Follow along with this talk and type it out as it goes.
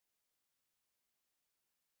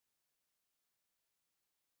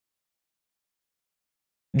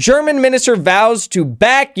German minister vows to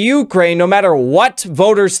back Ukraine no matter what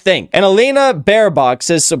voters think. And Alena Baerbock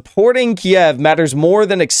says supporting Kiev matters more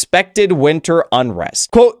than expected winter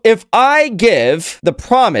unrest. Quote, if I give the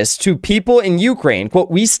promise to people in Ukraine, quote,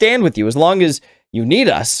 we stand with you as long as you need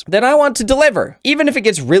us, then I want to deliver, even if it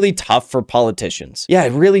gets really tough for politicians. Yeah,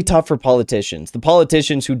 really tough for politicians. The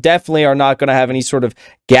politicians who definitely are not going to have any sort of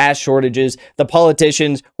gas shortages. The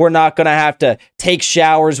politicians who are not going to have to take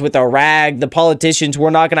showers with a rag. The politicians who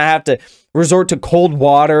are not going to have to resort to cold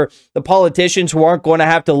water. The politicians who aren't going to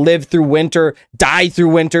have to live through winter, die through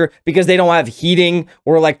winter because they don't have heating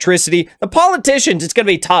or electricity. The politicians, it's going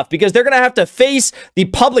to be tough because they're going to have to face the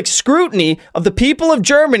public scrutiny of the people of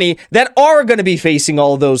Germany that are going to be facing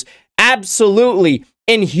all of those absolutely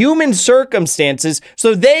inhuman circumstances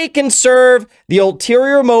so they can serve the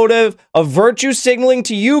ulterior motive of virtue signaling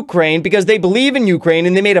to Ukraine because they believe in Ukraine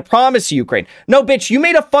and they made a promise to Ukraine. No, bitch, you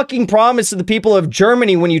made a fucking promise to the people of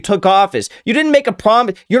Germany when you took office. You didn't make a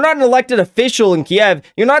promise. You're not an elected official in Kiev.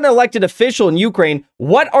 You're not an elected official in Ukraine.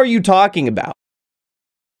 What are you talking about?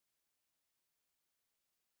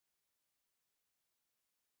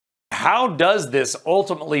 How does this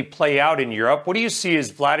ultimately play out in Europe? What do you see as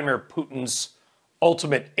Vladimir Putin's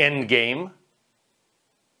ultimate end game?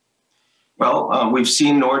 Well, we've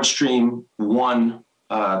seen Nord Stream 1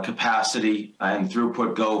 capacity and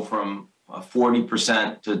throughput go from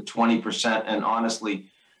 40% to 20%. And honestly,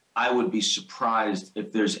 I would be surprised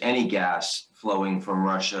if there's any gas flowing from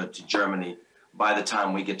Russia to Germany by the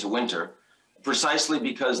time we get to winter, precisely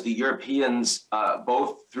because the Europeans,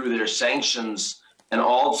 both through their sanctions and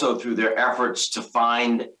also through their efforts to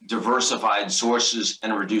find diversified sources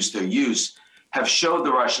and reduce their use, have showed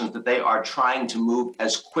the Russians that they are trying to move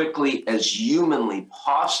as quickly as humanly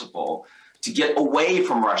possible to get away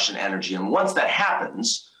from Russian energy. And once that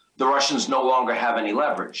happens, the Russians no longer have any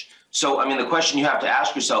leverage. So, I mean, the question you have to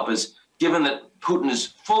ask yourself is, given that Putin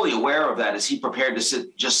is fully aware of that, is he prepared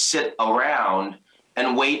to just sit around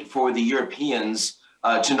and wait for the Europeans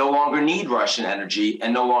to no longer need Russian energy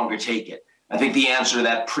and no longer take it? I think the answer to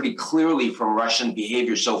that pretty clearly from Russian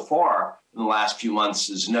behavior so far in the last few months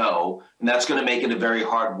is no, and that's going to make it a very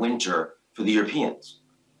hard winter for the Europeans.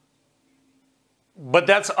 But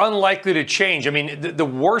that's unlikely to change. I mean, the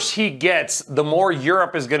worse he gets, the more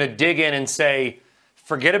Europe is going to dig in and say,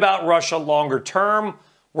 forget about Russia longer term.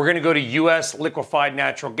 We're going to go to U.S. liquefied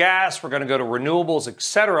natural gas. We're going to go to renewables, et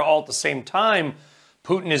cetera, all at the same time.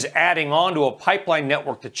 Putin is adding on to a pipeline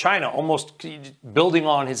network to China, almost building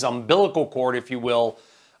on his umbilical cord, if you will,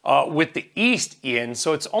 with the East, Ian.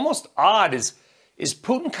 So it's almost odd. Is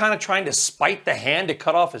Putin kind of trying to spite the hand to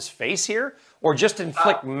cut off his face here, or just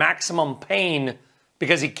inflict maximum pain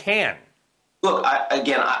because he can? Look,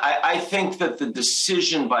 I think that the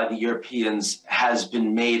decision by the Europeans has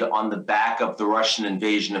been made on the back of the Russian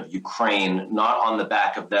invasion of Ukraine, not on the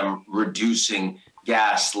back of them reducing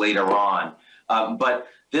gas later on. But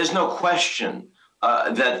there's no question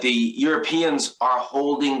that the Europeans are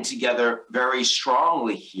holding together very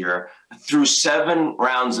strongly here through 7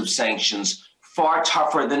 rounds of sanctions, far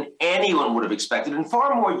tougher than anyone would have expected and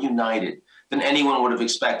far more united than anyone would have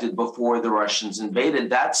expected before the Russians invaded.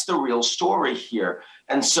 That's the real story here.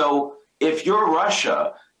 And so if you're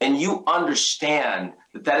Russia and you understand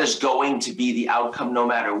that that is going to be the outcome no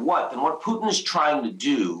matter what, then what Putin is trying to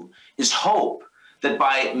do is hope that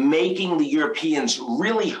by making the Europeans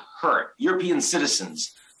really hurt, European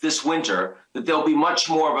citizens this winter, that there'll be much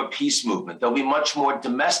more of a peace movement. There'll be much more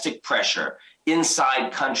domestic pressure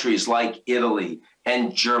inside countries like Italy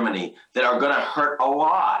and Germany that are going to hurt a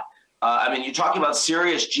lot. I mean, you're talking about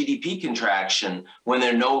serious GDP contraction when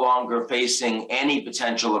they're no longer facing any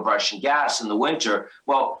potential of Russian gas in the winter.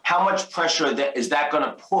 Well, how much pressure is that going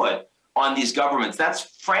to put on these governments? That's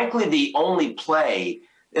frankly the only play.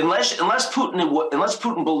 Unless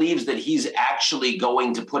Putin believes that he's actually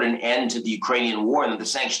going to put an end to the Ukrainian war and that the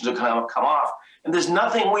sanctions are going to come off, and there's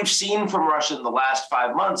nothing we've seen from Russia in the last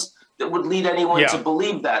 5 months that would lead anyone to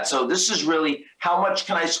believe that. So this is really, how much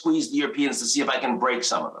can I squeeze the Europeans to see if I can break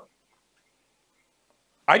some of them?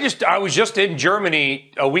 I was just in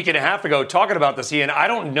Germany a week and a half ago talking about this, Ian. I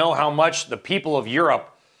don't know how much the people of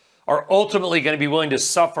Europe are ultimately going to be willing to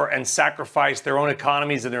suffer and sacrifice their own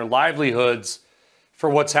economies and their livelihoods for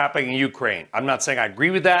what's happening in Ukraine. I'm not saying I agree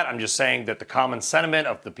with that. I'm just saying that the common sentiment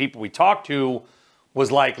of the people we talked to was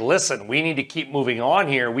like, listen, we need to keep moving on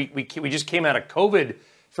here. We just came out of COVID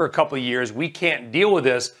for a couple of years. We can't deal with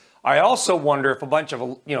this. I also wonder if a bunch of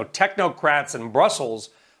technocrats in Brussels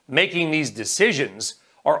making these decisions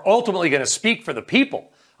are ultimately going to speak for the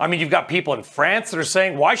people. I mean, you've got people in France that are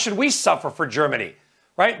saying, why should we suffer for Germany,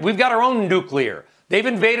 right? We've got our own nuclear. They've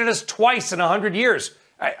invaded us twice in 100 years.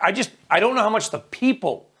 I don't know how much the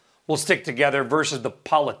people will stick together versus the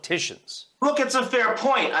politicians. Look, it's a fair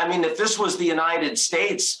point. I mean, if this was the United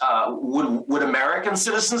States, would American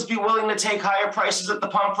citizens be willing to take higher prices at the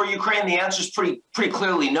pump for Ukraine? The answer is pretty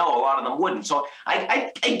clearly no. A lot of them wouldn't. So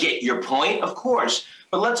I get your point, of course.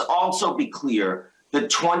 But let's also be clear that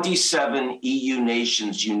 27 EU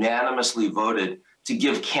nations unanimously voted to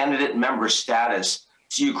give candidate member status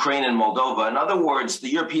to Ukraine and Moldova. In other words, the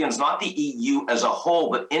Europeans, not the EU as a whole,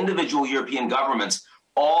 but individual European governments,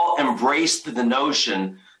 all embraced the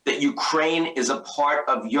notion that Ukraine is a part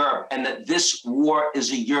of Europe and that this war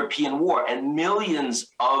is a European war. And millions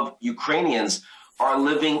of Ukrainians are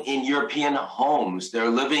living in European homes. They're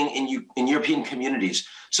living in European communities.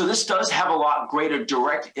 So this does have a lot greater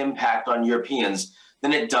direct impact on Europeans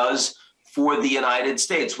than it does for the United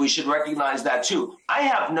States. We should recognize that too. I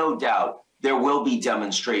have no doubt there will be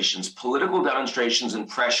demonstrations, political demonstrations and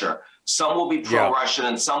pressure. Some will be pro-Russian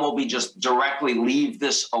and some will be just directly leave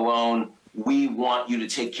this alone. We want you to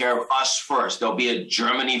take care of us first. There'll be a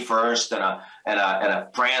Germany first and a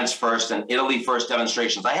France first and Italy first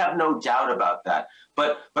demonstrations. I have no doubt about that.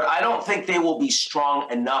 But I don't think they will be strong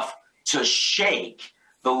enough to shake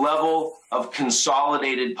the level of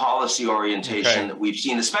consolidated policy orientation that we've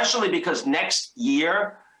seen, especially because next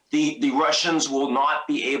year, the Russians will not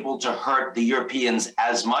be able to hurt the Europeans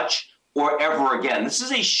as much or ever again. This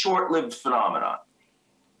is a short-lived phenomenon.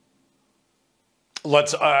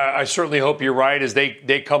 I certainly hope you're right as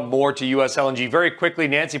they come more to U.S. LNG. Very quickly,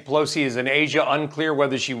 Nancy Pelosi is in Asia, unclear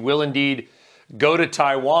whether she will indeed go to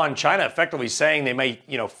Taiwan. China effectively saying they may,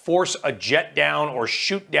 force a jet down or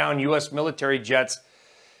shoot down U.S. military jets.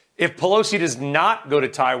 If Pelosi does not go to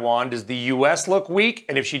Taiwan, does the U.S. look weak?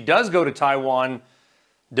 And if she does go to Taiwan,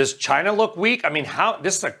 does China look weak? I mean,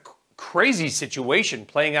 this is a crazy situation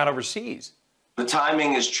playing out overseas. The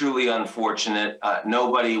timing is truly unfortunate.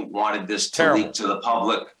 Nobody wanted this to leak to the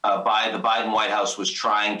public. The Biden White House was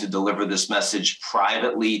trying to deliver this message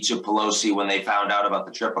privately to Pelosi when they found out about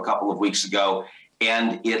the trip a couple of weeks ago,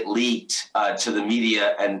 and it leaked to the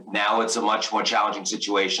media, and now it's a much more challenging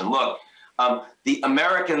situation. Look, the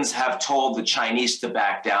Americans have told the Chinese to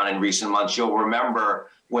back down in recent months. You'll remember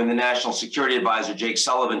when the National Security Advisor, Jake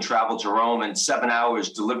Sullivan, traveled to Rome and 7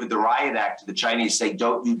 hours delivered the riot act to the Chinese, saying,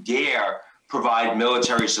 don't you dare provide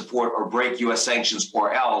military support or break U.S. sanctions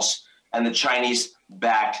or else. And the Chinese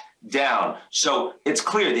backed down. So it's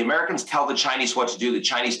clear the Americans tell the Chinese what to do. The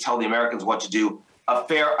Chinese tell the Americans what to do a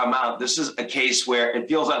fair amount. This is a case where it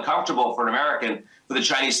feels uncomfortable for an American, for the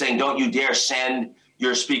Chinese saying, don't you dare send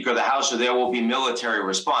your Speaker of the House or there will be military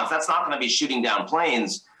response. That's not going to be shooting down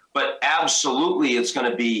planes, but absolutely it's going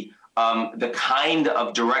to be the kind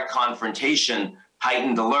of direct confrontation,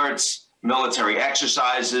 heightened alerts, military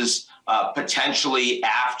exercises. Potentially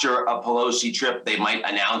after a Pelosi trip, they might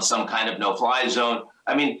announce some kind of no-fly zone.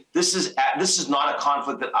 I mean, this is not a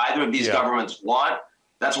conflict that either of these governments want.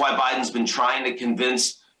 That's why Biden's been trying to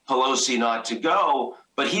convince Pelosi not to go,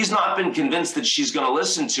 but he's not been convinced that she's going to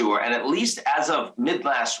listen to her. And at least as of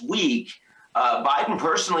mid-last week, Biden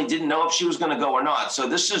personally didn't know if she was going to go or not.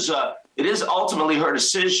 So it is ultimately her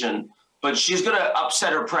decision, but she's going to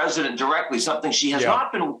upset her president directly, something she has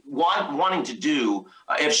not been wanting to do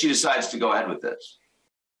if she decides to go ahead with this.